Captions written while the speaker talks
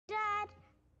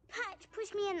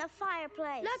pushed me in the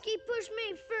fireplace. Lucky pushed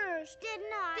me first. Did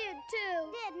not. Did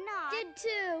too. Did not. Did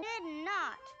too. Did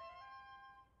not.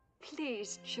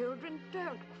 Please, children,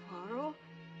 don't quarrel.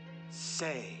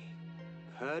 Say,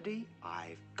 Purdy,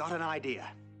 I've got an idea.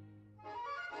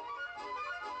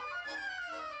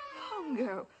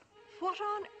 Pongo, what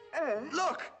on earth?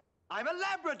 Look! I'm a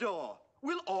Labrador.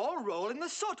 We'll all roll in the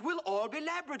soot. We'll all be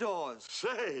Labradors.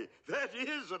 Say, that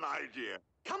is an idea.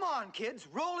 Come on, kids.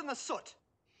 Roll in the soot.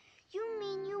 You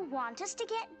mean you want us to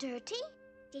get dirty?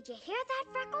 Did you hear that,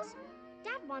 Freckles?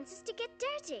 Dad wants us to get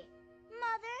dirty.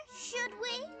 Mother, should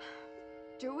we?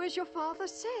 Do as your father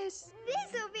says.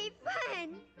 This'll be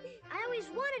fun. I always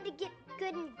wanted to get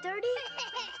good and dirty.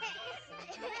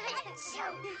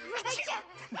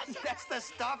 That's the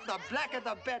stuff. The blacker,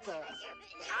 the better.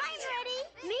 I'm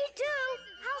ready. Me too.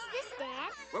 How's this,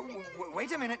 Dad?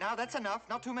 Wait a minute now. That's enough.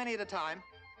 Not too many at a time.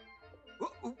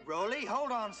 Rolly,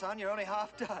 hold on, son. You're only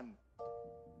half done.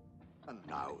 And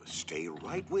now stay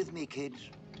right with me, kids.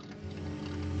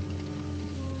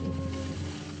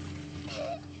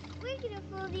 We're gonna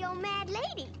fool the old mad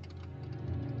lady.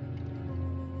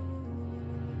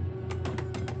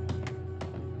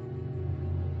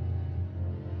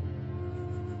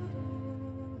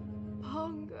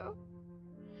 Pongo,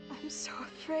 I'm so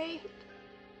afraid.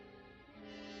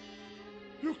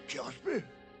 Look, Jasper.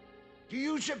 Do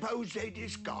you suppose they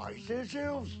disguise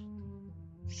themselves?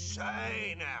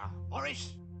 Say now,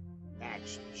 Horace,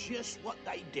 that's just what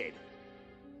they did.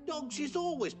 Dogs is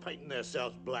always painting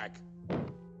themselves black.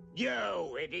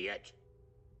 You idiot!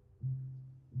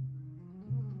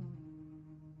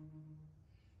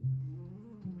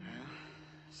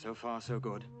 So far, so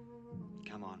good.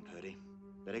 Come on, Purdy.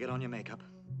 Better get on your makeup.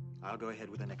 I'll go ahead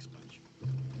with the next punch.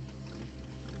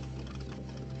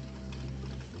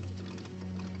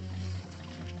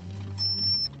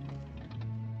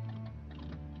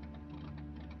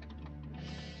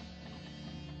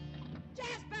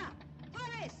 Jasper!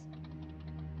 Horace!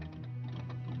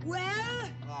 Well?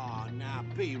 Oh, now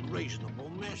be reasonable,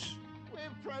 miss. We're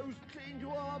froze clean to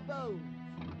our bones.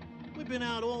 We've been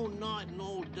out all night and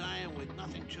all day and with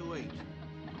nothing to eat.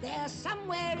 They're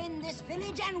somewhere in this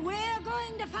village and we're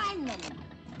going to find them.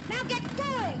 Now get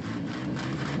going!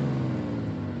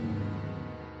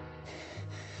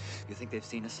 You think they've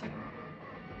seen us?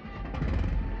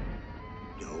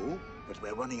 No, but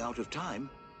we're running out of time.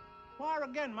 Fire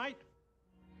again, mate.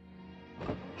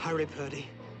 Hurry, Purdy.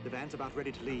 The van's about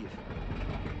ready to leave.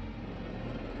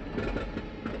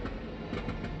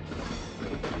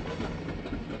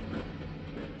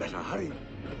 Better hurry.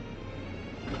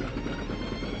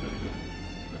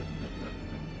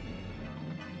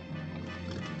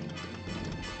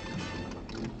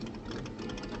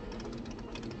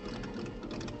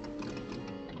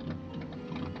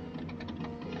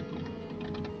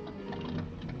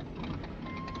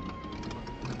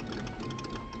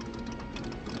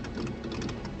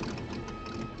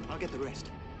 I'll get the rest.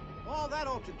 Oh, that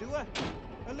ought to do it.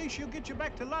 At least you'll get you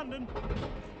back to London.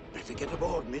 Better get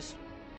aboard, miss.